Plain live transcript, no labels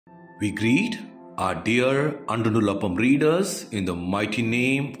We greet our dear Antantulla Appam readers in the mighty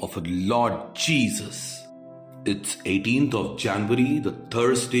name of our Lord Jesus. It's 18th of January, the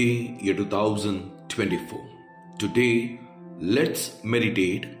Thursday, year 2024. Today, let's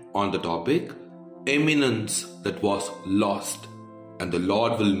meditate on the topic, eminence that was lost. And the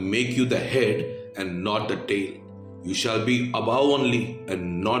Lord will make you the head and not the tail. You shall be above only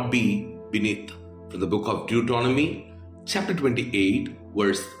and not be beneath. From the book of Deuteronomy, chapter 28,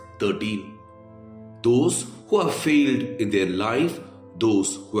 verse 13. Those who have failed in their life,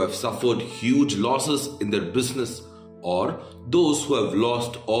 those who have suffered huge losses in their business, or those who have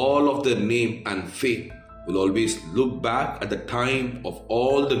lost all of their name and fame, will always look back at the time of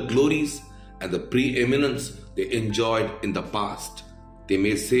all the glories and the preeminence they enjoyed in the past. They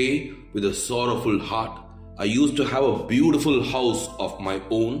may say with a sorrowful heart, I used to have a beautiful house of my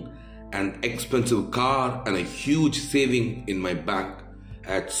own, an expensive car, and a huge saving in my bank.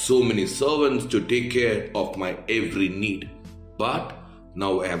 I had so many servants to take care of my every need. But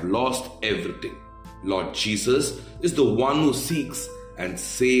now I have lost everything. Lord Jesus is the one who seeks and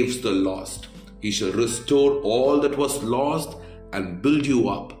saves the lost. He shall restore all that was lost and build you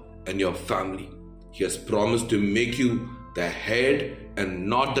up and your family. He has promised to make you the head and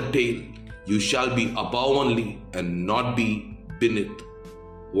not the tail. You shall be above only and not be beneath.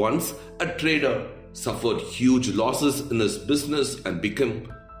 Once a trader suffered huge losses in his business and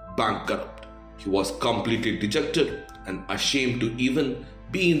became bankrupt. He was completely dejected and ashamed to even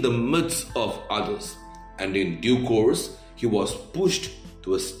be in the midst of others. And in due course, he was pushed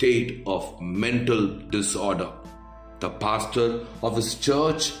to a state of mental disorder. The pastor of his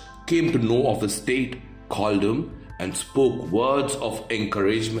church came to know of his state, called him, and spoke words of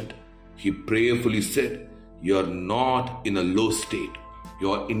encouragement. He prayerfully said, You are not in a low state.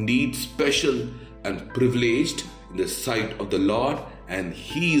 You are indeed special and privileged in the sight of the Lord, and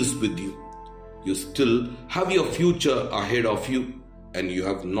He is with you. You still have your future ahead of you, and you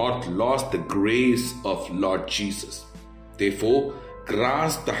have not lost the grace of Lord Jesus. Therefore,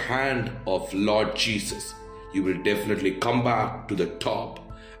 grasp the hand of Lord Jesus. You will definitely come back to the top,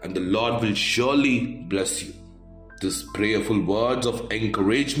 and the Lord will surely bless you. These prayerful words of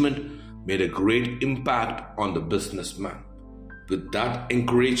encouragement made a great impact on the businessman. With that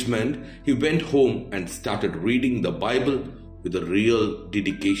encouragement, he went home and started reading the Bible with a real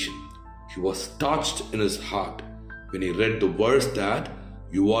dedication. He was touched in his heart when he read the verse that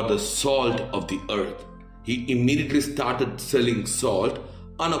you are the salt of the earth. He immediately started selling salt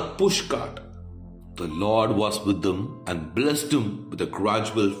on a push cart. The Lord was with him and blessed him with a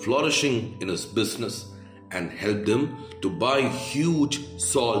gradual flourishing in his business and helped him to buy huge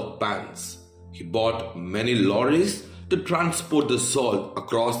salt pans. He bought many lorries to transport the salt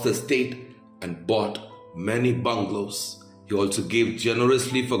across the state and bought many bungalows. He also gave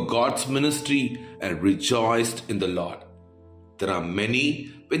generously for God's ministry and rejoiced in the Lord. There are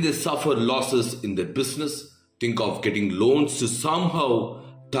many, when they suffer losses in their business, think of getting loans to somehow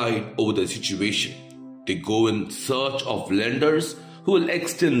tide over the situation. They go in search of lenders who will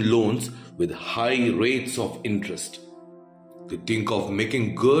extend loans with high rates of interest. They think of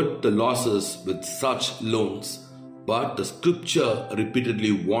making good the losses with such loans. But the scripture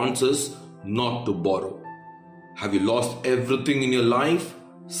repeatedly warns us not to borrow. Have you lost everything in your life?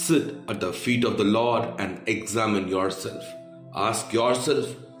 Sit at the feet of the Lord and examine yourself. Ask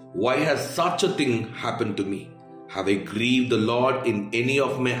yourself, why has such a thing happened to me? Have I grieved the Lord in any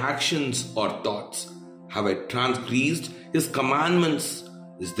of my actions or thoughts? Have I transgressed His commandments?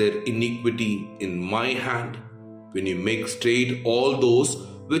 Is there iniquity in my hand? When you make straight all those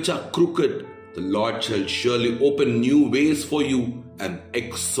which are crooked, the Lord shall surely open new ways for you and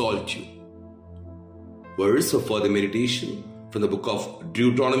exalt you. Verse of further meditation from the book of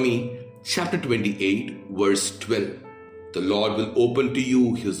Deuteronomy, chapter 28, verse 12. The Lord will open to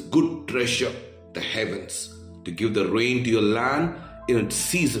you His good treasure, the heavens, to give the rain to your land in its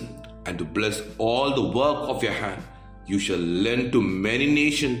season, and to bless all the work of your hand. You shall lend to many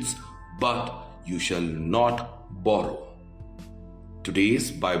nations, but you shall not borrow.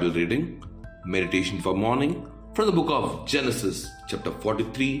 Today's Bible reading, meditation for morning, from the book of Genesis, chapter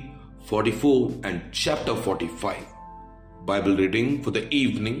 43, 44 and chapter 45. Bible reading for the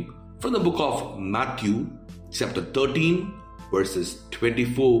evening, from the book of Matthew, chapter 13, verses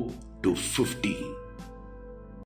 24 to 50.